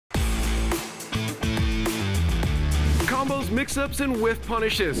combos, mix-ups, and whiff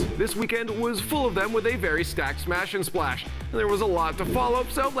punishes. This weekend was full of them with a very stacked Smash and Splash. There was a lot to follow,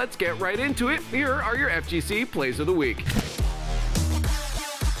 so let's get right into it. Here are your FGC Plays of the Week.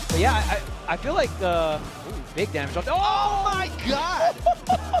 Yeah, I feel like the big damage. Oh my God!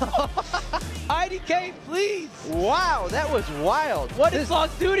 IDK, please! Wow, that was wild. What does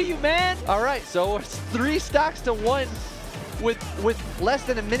Lost do to you, man? All right, so it's 3 stocks to 1 with less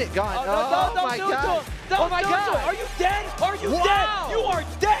than a minute gone. Oh my God! Oh my God! Are you dead? Are you dead? You are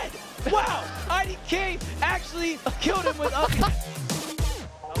dead! Wow! IDK actually killed him with up.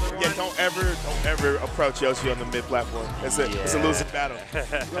 Yeah, don't ever approach Yoshi on the mid platform. It's a losing battle.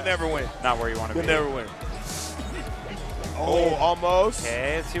 You'll never win. Not where you want to be. You'll never win. Oh, almost.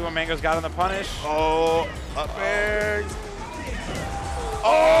 Okay, let's see what Mang0's got on the punish. Oh, up air.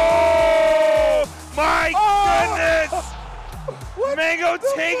 Oh, my goodness! Mang0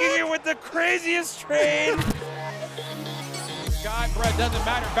 taking it with the craziest trade. God, Brett, doesn't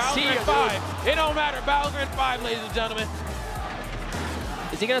matter. Bowser at 5. It don't matter. Bowser at 5, ladies and gentlemen.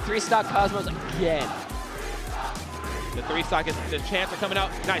 Is he gonna 3-stock Cosmos again? The 3-stock is the chance of coming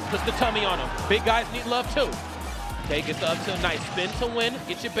out. Nice, puts the tummy on him. Big guys need love too. Okay, gets the up to nice. Spin to win.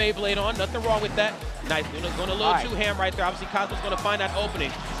 Get your Beyblade on. Nothing wrong with that. Nice. Going a little too ham right there. Obviously, Cosmos going to find that opening.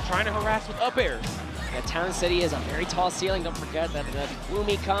 He's trying to harass with up airs. Yeah, Town City is a very tall ceiling. Don't forget that the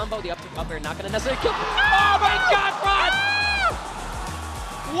gloomy combo, the up air, not going to necessarily kill. Oh my God, Rod!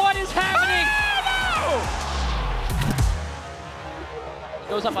 What is happening?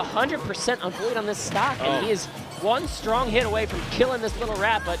 Goes up 100% on Void on this stock, and he is one strong hit away from killing this little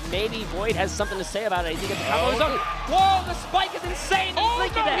rat, but maybe Void has something to say about it. He gets the combo of his own. Whoa, the spike is insane! Oh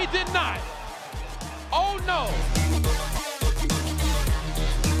no, he did not! Oh no!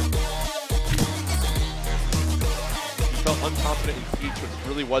 He felt unconfident in Peach, which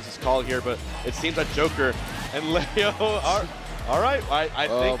really was his call here, but it seems that Joker and Leo are all right.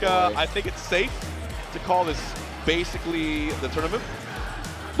 I think it's safe to call this basically the tournament.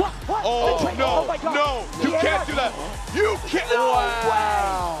 Oh, no, my God. no, you can't do that. You can't.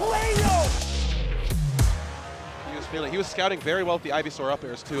 Wow. He was scouting very well with the Ivysaur up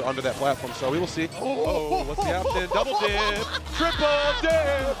airs too under that platform, so we will see. Oh, what's the option? Double dip, triple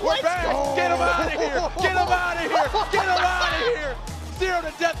dip. We're back. Get him out of here. Get him out of here. Get him out of here. 0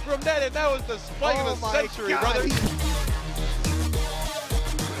 to death from net, and that was the spike of the century, brother.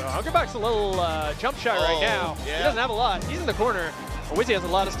 Hunkerback's a little jump shy right now. Yeah. He doesn't have a lot. He's in the corner. Wizzy has a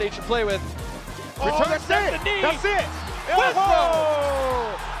lot of stage to play with. That's it. That's it.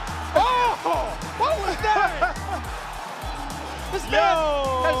 Wizzrobe! Oh! What was that? This man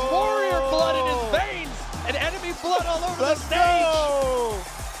has warrior blood in his veins and enemy blood all over the stage.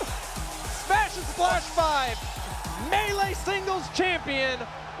 Smash and Splash 5. Melee singles champion.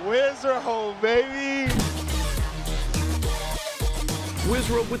 Wizzrobe, baby.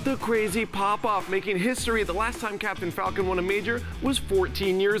 Wizzrobe with the crazy pop-off, making history. The last time Captain Falcon won a major was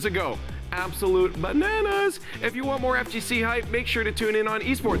 14 years ago. Absolute bananas! If you want more FGC hype, make sure to tune in on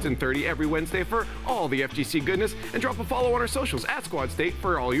Esports in 30 every Wednesday for all the FGC goodness, and drop a follow on our socials at Squad State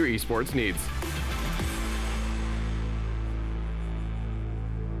for all your esports needs.